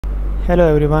Hello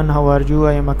everyone, how are you?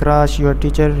 I am Akrash, your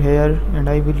teacher here, and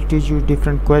I will teach you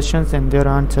different questions and their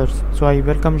answers. So I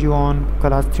welcome you on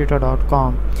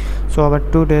classtheta.com. So our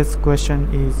today's question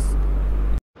is: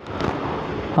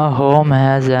 A home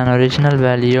has an original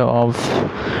value of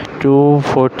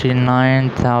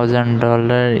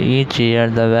 $249,000. Each year,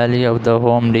 the value of the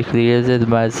home decreases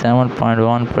by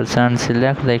 7.1%.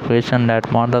 Select the equation that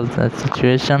models the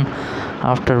situation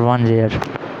after 1 year.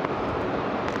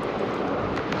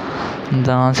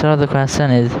 The answer of the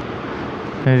question is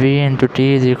V into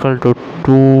T is equal to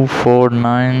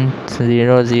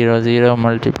 249,000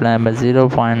 multiplied by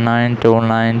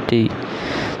 0.929T.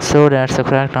 So that's the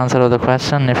correct answer of the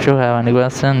question. If you have any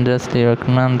question, just leave a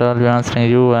comment. I'll be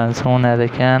answering you as soon as I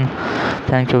can.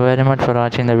 Thank you very much for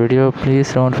watching the video.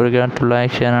 Please don't forget to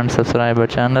like, share and subscribe our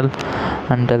channel.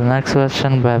 Until next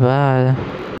question, bye bye.